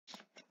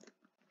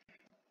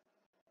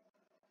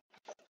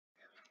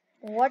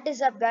What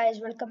is up, guys?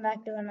 Welcome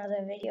back to another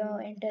video.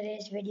 In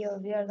today's video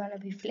we are gonna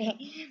be playing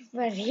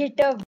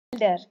burrito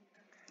builder.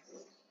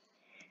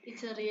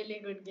 It's a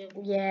really good game.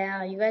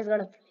 Yeah, you guys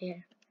gotta play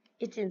it.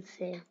 It's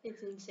insane.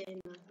 It's insane,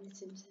 man.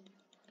 It's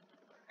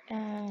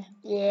insane.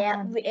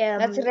 Yeah,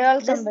 let's roll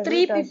there's some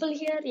three burritos. people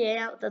here.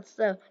 Yeah, that's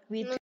the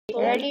V3.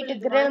 Ready to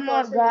grill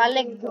more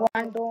garlic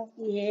guando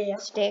Yeah.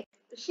 steak.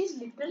 She's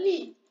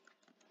literally.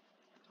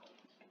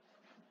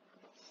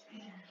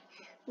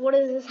 What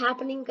is this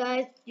happening,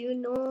 guys? You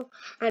know,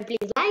 and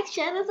please like,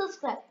 share, and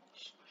subscribe.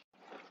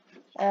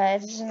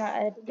 It's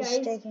not. It's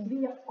Guys, taking.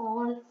 we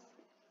all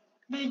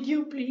beg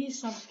you, please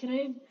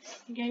subscribe.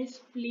 Guys,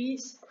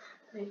 please.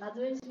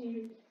 Otherwise,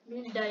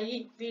 we'll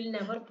die. We'll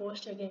never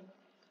post again.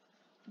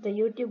 The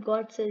YouTube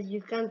God says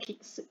you can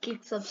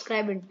click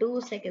subscribe in 2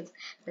 seconds.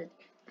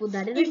 Put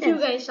that in the If you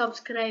text. guys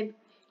subscribe,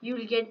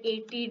 you'll get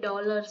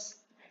 $80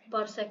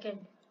 per second.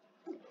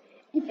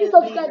 If you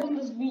subscribe in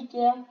this week,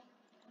 yeah,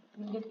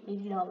 you get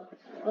 $80.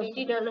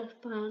 $80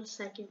 per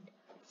second.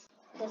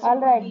 All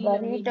right,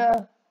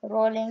 burrito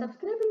rolling.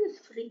 Subscribing is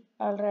free.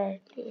 All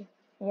right. Okay.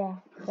 Yeah.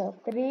 So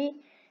 3.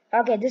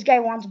 Okay, this guy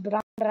wants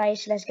brown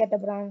rice. Let's get the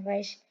brown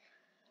rice.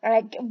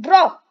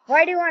 Bro,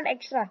 why do you want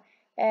extra?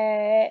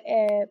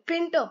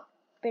 Pinto.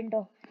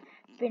 Pinto.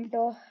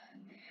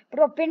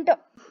 Bro, pinto.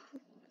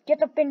 Get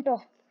the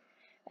pinto.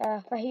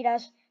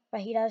 Fajitas.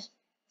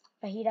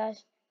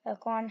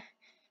 Corn.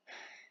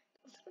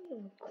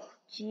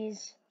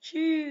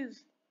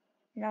 Cheese.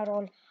 Not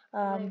all.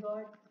 Oh my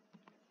god.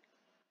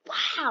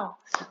 Wow.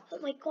 Oh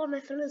my god, my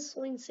friend is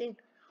so insane.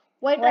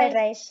 White White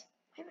rice.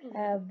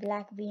 rice.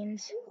 Black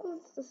beans.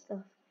 What's this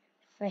stuff?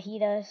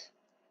 Fajitas.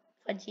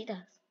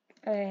 Fajitas.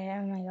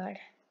 Oh my god.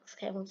 This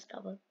guy wants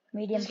double.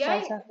 Medium This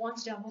guy salsa.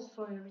 wants double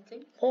for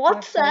everything. Hot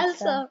Hot salsa.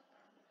 salsa.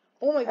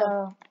 Oh my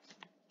god.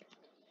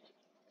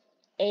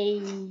 Hey,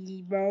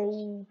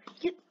 bro.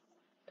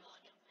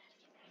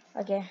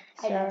 Okay,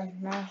 so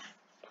now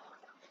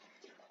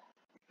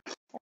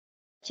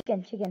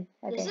chicken. Does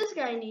Okay. this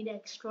guy need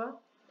extra?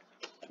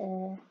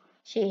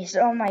 Cheese.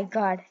 Oh my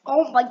god.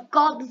 Oh my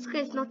god, this guy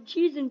is not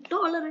cheese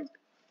intolerant.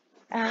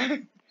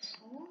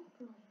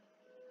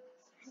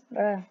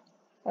 Bro,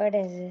 what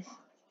is this?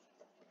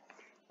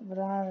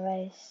 Brown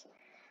rice.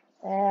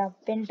 He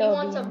Pinto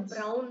wants beans. a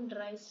brown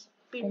rice.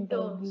 Pinto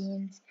Pinto.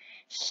 beans.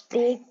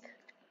 Steak.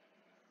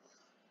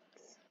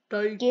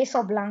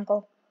 Queso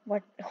blanco.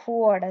 What? Who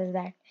orders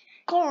that?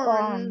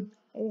 Corn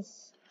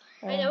is.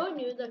 I never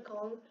knew the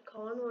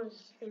corn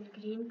was in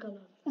green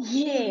color.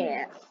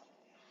 Yeah.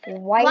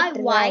 White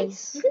Why?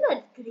 rice. Look at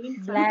that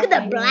green. Black Look at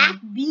the beans. black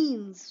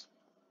beans.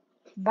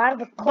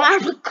 Barbacoa.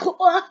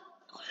 Barbacoa.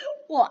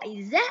 What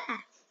is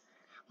that?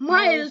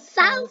 Mild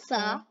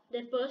salsa.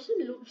 That person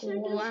looks at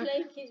us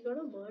like he's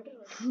gonna murder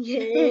us.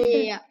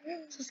 Yeah.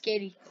 So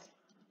scary.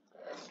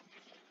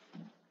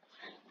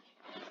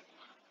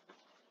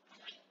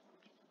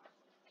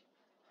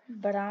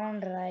 Brown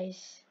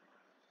rice.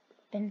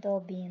 Pinto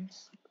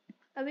beans.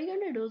 Are we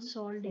gonna do this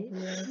all day?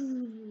 Yes.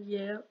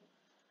 Yeah.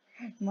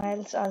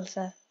 Mild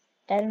salsa.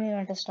 Tell me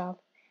when to stop.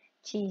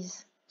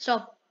 Cheese.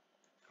 Stop.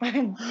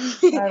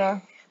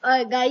 Hello.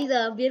 Guys,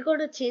 we're going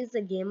to change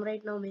the game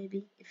right now,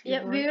 maybe. If you Yeah,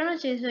 want. we're gonna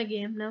change the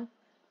game now.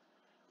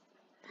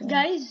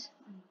 Guys,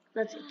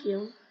 That's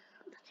cute.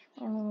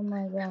 Oh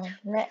my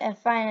god.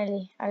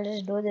 Finally, I'll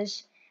just do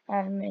this.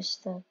 I'll miss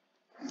the.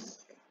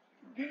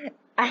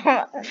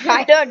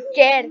 I don't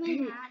care.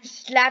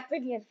 Slap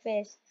in your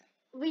face.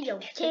 We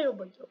don't care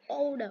about your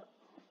order.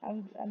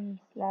 I'm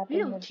slapping we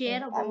your don't care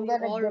face. about I'm your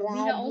gonna order. We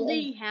grab you.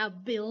 already have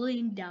 $1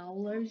 billion.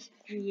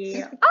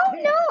 Yeah. Oh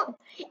no!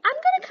 I'm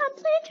gonna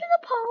complain to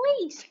the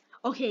police.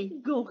 Okay,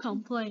 go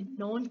complain.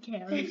 No one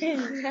cares.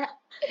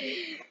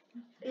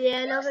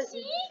 Yeah, now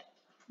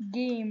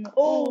Game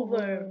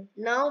over.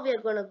 Now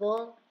we're gonna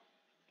go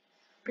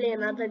play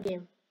another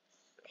game.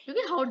 Look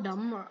at how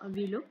dumb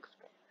we look.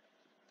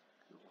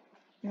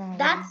 No,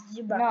 That's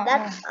Jiba. No,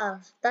 That's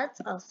us.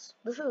 That's us.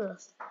 This is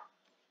us.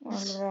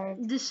 Alright.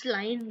 This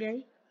line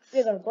guy.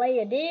 We're gonna play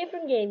a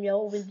different game,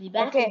 yo. We'll be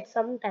back Okay.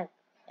 sometime.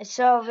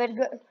 So we're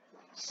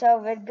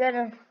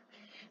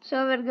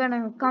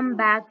gonna come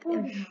back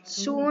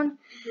soon.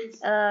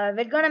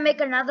 We're gonna make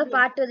another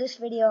part to this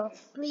video.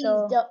 Please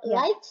So, yeah.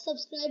 like,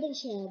 subscribe, and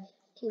share.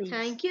 Please.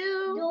 Thank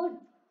you.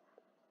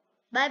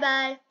 Bye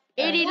bye.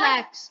 80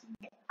 lakhs.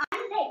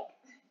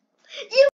 You